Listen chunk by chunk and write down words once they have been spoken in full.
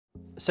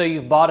So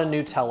you've bought a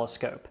new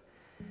telescope.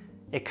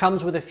 It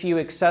comes with a few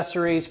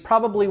accessories,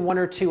 probably 1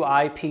 or 2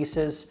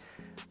 eyepieces,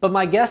 but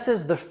my guess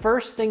is the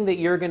first thing that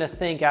you're gonna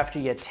think after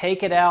you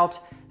take it out,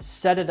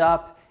 set it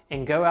up,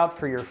 and go out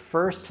for your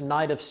first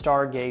night of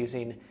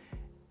stargazing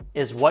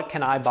is, what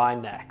can I buy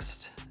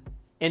next?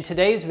 In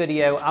today's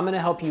video, I'm gonna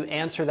help you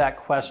answer that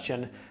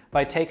question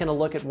by taking a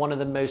look at one of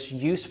the most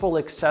useful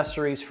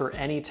accessories for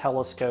any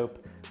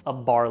telescope, a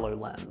Barlow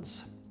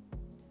lens.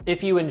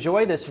 If you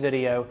enjoy this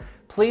video,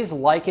 please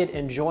like it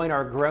and join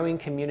our growing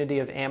community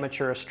of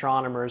amateur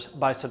astronomers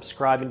by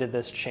subscribing to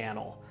this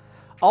channel.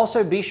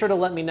 Also, be sure to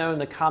let me know in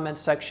the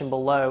comments section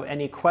below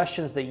any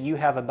questions that you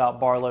have about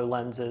Barlow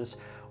lenses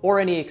or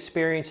any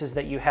experiences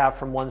that you have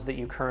from ones that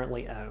you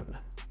currently own.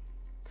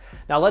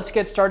 Now let's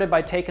get started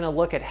by taking a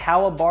look at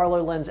how a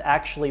Barlow lens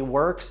actually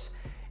works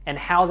and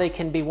how they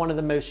can be one of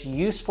the most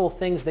useful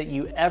things that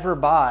you ever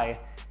buy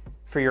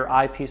for your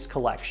eyepiece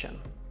collection.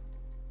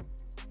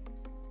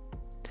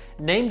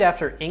 Named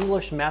after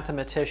English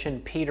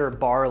mathematician Peter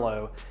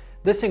Barlow,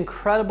 this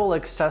incredible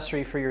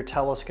accessory for your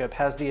telescope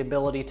has the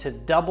ability to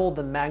double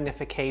the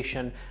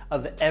magnification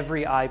of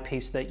every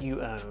eyepiece that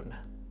you own.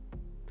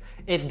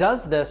 It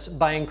does this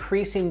by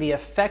increasing the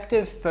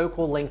effective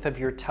focal length of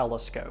your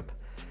telescope.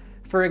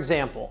 For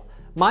example,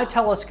 my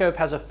telescope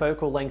has a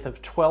focal length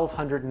of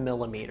 1200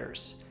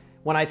 millimeters.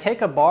 When I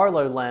take a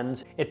Barlow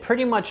lens, it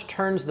pretty much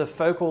turns the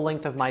focal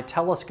length of my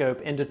telescope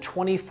into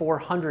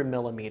 2400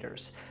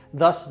 millimeters,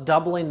 thus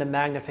doubling the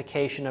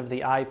magnification of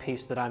the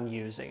eyepiece that I'm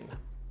using.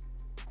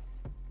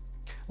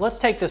 Let's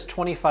take this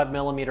 25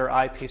 millimeter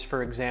eyepiece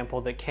for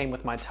example that came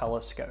with my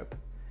telescope.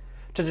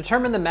 To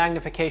determine the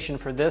magnification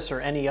for this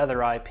or any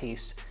other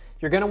eyepiece,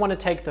 you're going to want to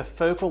take the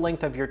focal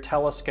length of your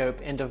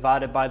telescope and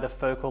divide it by the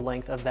focal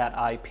length of that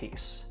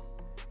eyepiece.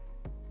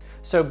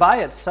 So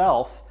by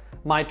itself,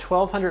 my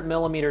 1200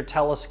 millimeter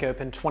telescope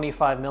and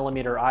 25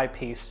 millimeter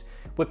eyepiece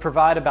would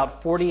provide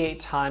about 48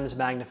 times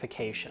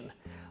magnification.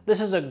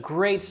 This is a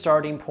great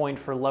starting point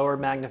for lower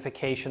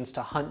magnifications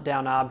to hunt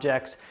down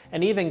objects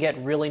and even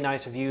get really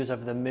nice views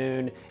of the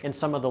moon and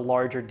some of the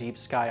larger deep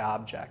sky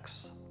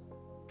objects.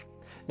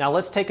 Now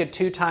let's take a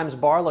 2 times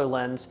Barlow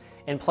lens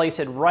and place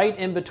it right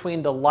in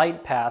between the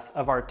light path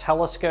of our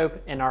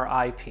telescope and our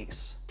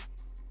eyepiece.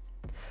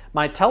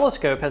 My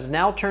telescope has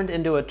now turned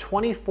into a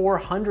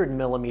 2400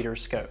 millimeter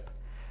scope,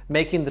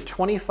 making the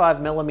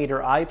 25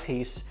 millimeter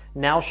eyepiece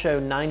now show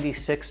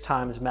 96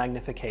 times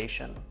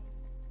magnification.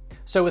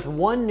 So with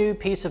one new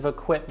piece of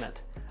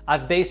equipment,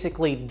 I've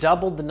basically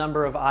doubled the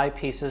number of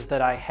eyepieces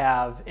that I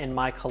have in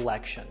my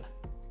collection.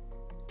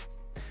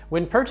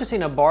 When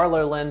purchasing a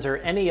Barlow lens or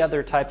any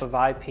other type of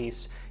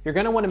eyepiece, you're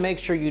going to want to make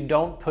sure you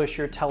don't push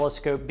your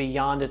telescope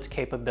beyond its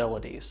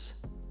capabilities.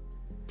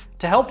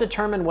 To help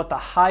determine what the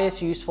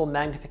highest useful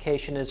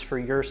magnification is for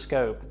your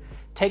scope,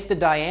 take the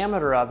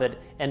diameter of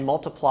it and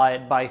multiply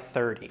it by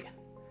 30.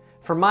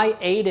 For my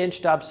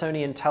 8-inch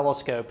Dobsonian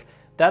telescope,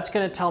 that's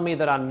going to tell me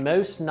that on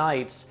most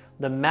nights,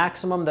 the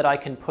maximum that I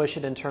can push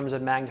it in terms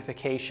of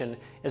magnification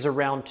is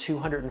around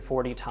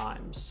 240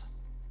 times.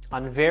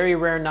 On very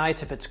rare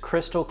nights, if it's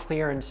crystal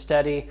clear and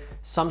steady,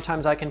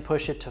 sometimes I can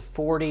push it to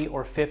 40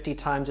 or 50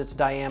 times its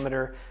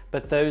diameter,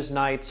 but those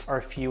nights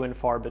are few and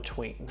far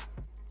between.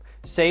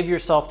 Save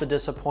yourself the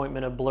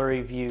disappointment of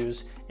blurry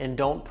views and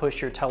don't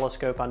push your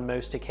telescope on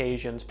most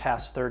occasions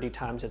past 30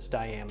 times its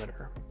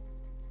diameter.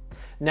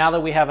 Now that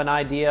we have an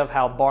idea of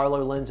how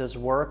Barlow lenses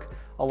work,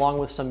 along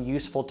with some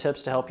useful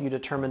tips to help you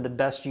determine the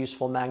best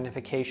useful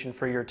magnification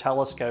for your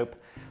telescope,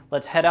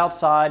 let's head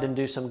outside and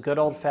do some good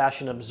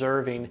old-fashioned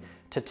observing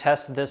to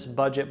test this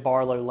budget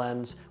Barlow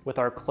lens with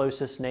our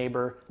closest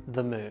neighbor,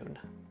 the moon.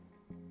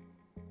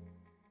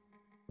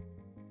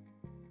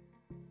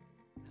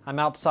 I'm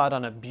outside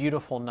on a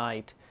beautiful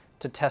night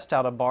to test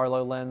out a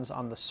Barlow lens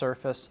on the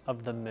surface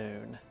of the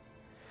moon.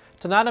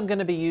 Tonight I'm going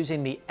to be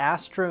using the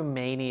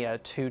Astronomy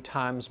 2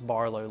 times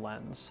Barlow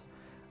lens.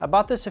 I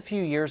bought this a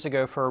few years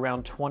ago for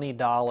around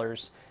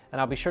 $20, and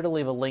I'll be sure to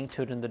leave a link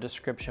to it in the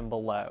description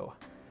below.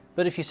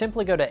 But if you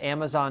simply go to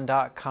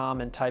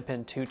Amazon.com and type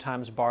in 2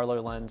 times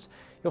Barlow lens,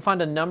 you'll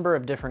find a number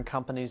of different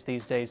companies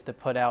these days that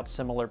put out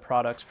similar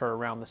products for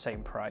around the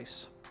same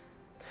price.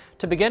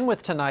 To begin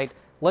with tonight,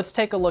 let's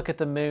take a look at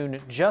the moon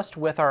just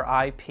with our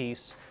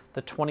eyepiece,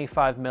 the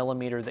 25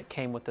 millimeter that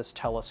came with this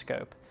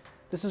telescope.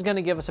 This is going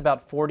to give us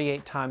about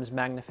 48 times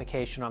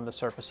magnification on the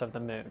surface of the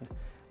moon.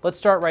 Let's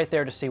start right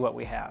there to see what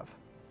we have.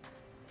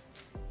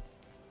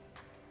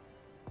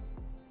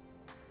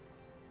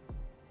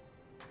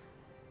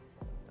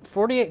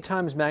 .48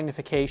 times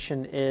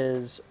magnification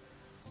is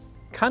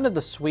kind of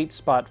the sweet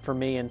spot for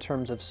me in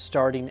terms of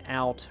starting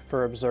out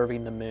for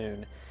observing the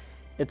moon.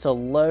 It's a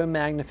low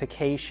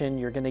magnification.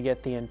 You're going to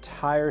get the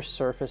entire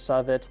surface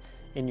of it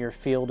in your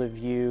field of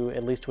view,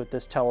 at least with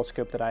this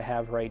telescope that I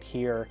have right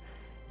here.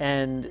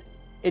 And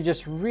it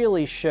just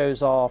really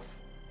shows off,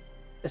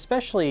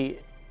 especially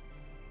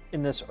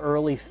in this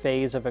early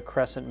phase of a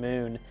crescent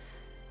moon,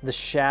 the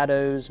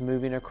shadows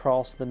moving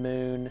across the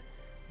moon,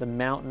 the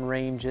mountain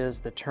ranges,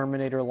 the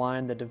terminator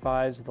line that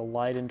divides the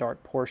light and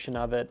dark portion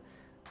of it.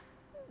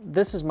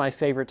 This is my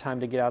favorite time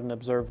to get out and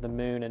observe the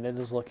moon, and it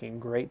is looking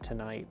great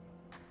tonight.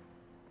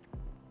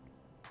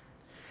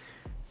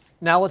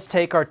 Now let's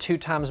take our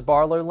 2x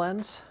Barlow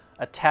lens,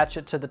 attach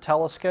it to the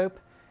telescope,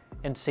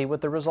 and see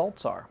what the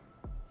results are.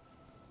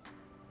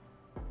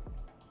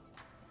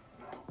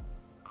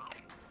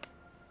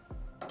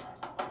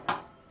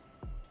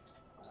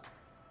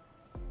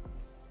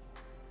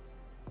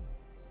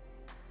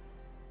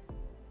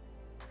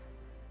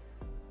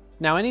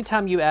 Now,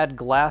 anytime you add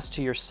glass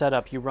to your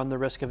setup, you run the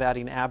risk of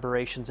adding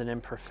aberrations and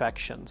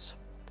imperfections.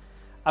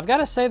 I've got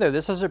to say though,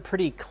 this is a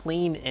pretty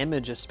clean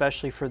image,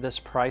 especially for this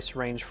price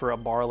range for a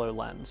Barlow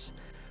lens.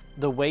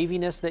 The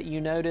waviness that you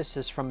notice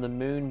is from the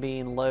moon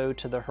being low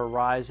to the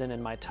horizon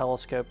and my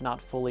telescope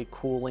not fully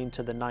cooling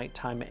to the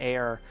nighttime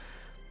air.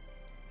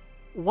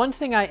 One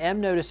thing I am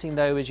noticing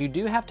though is you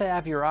do have to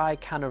have your eye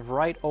kind of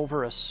right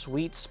over a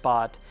sweet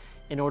spot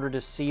in order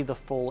to see the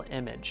full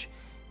image.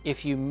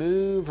 If you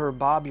move or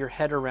bob your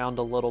head around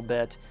a little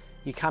bit,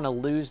 you kind of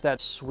lose that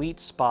sweet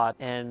spot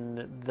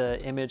and the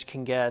image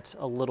can get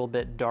a little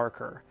bit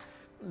darker.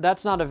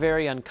 That's not a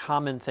very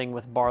uncommon thing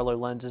with Barlow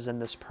lenses in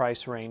this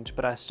price range,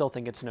 but I still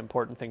think it's an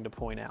important thing to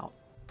point out.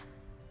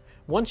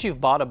 Once you've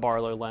bought a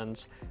Barlow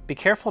lens, be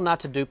careful not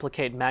to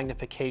duplicate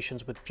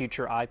magnifications with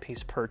future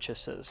eyepiece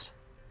purchases.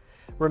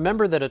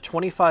 Remember that a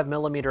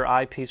 25mm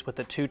eyepiece with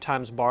a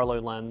 2x Barlow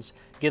lens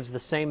gives the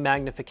same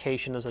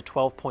magnification as a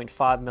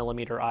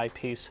 12.5mm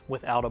eyepiece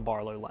without a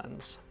Barlow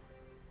lens.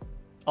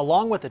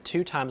 Along with a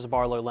 2x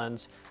Barlow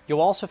lens,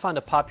 you'll also find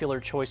a popular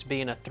choice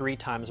being a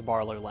 3x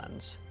Barlow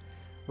lens.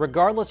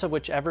 Regardless of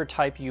whichever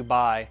type you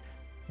buy,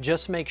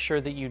 just make sure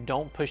that you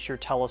don't push your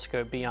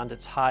telescope beyond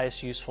its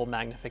highest useful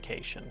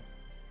magnification.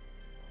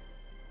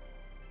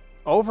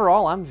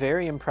 Overall, I'm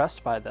very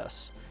impressed by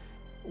this.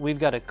 We've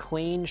got a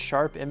clean,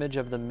 sharp image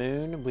of the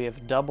moon. We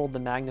have doubled the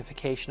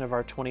magnification of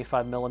our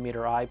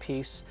 25mm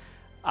eyepiece.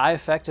 I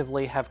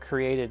effectively have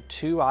created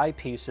 2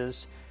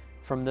 eyepieces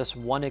from this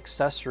one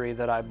accessory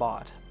that I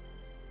bought.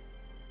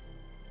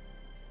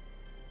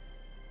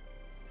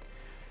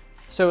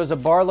 So is a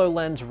Barlow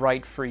lens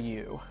right for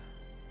you?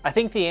 I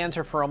think the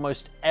answer for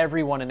almost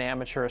everyone in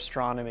amateur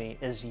astronomy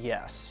is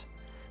yes.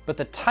 But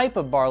the type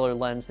of Barlow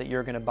lens that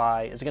you're going to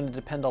buy is going to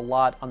depend a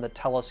lot on the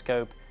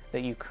telescope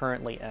that you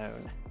currently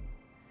own.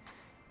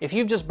 If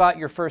you've just bought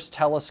your first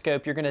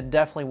telescope, you're going to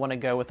definitely want to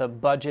go with a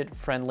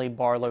budget-friendly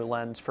Barlow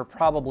lens for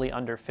probably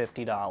under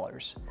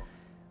 $50.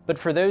 But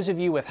for those of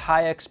you with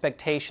high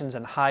expectations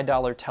and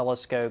high-dollar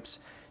telescopes,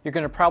 you're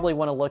going to probably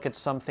want to look at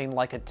something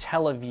like a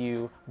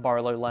TeleVue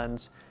Barlow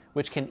lens,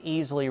 which can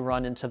easily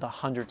run into the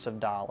hundreds of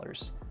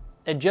dollars.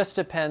 It just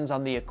depends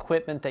on the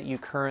equipment that you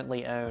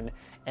currently own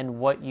and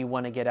what you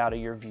want to get out of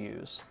your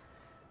views.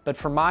 But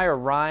for my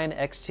Orion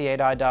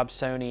X-T8i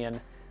Dobsonian,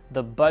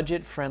 the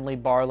budget-friendly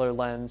Barlow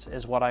lens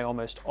is what I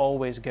almost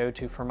always go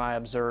to for my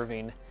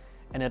observing,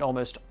 and it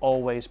almost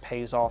always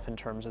pays off in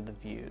terms of the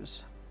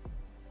views.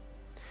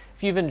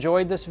 If you've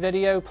enjoyed this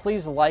video,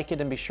 please like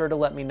it and be sure to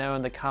let me know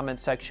in the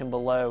comment section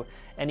below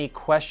any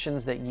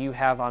questions that you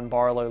have on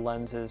Barlow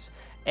lenses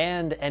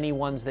and any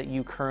ones that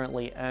you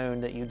currently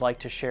own that you'd like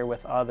to share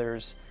with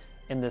others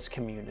in this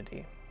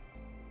community.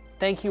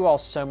 Thank you all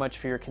so much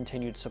for your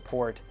continued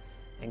support,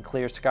 and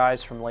clear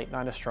skies from Late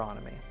Night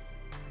Astronomy.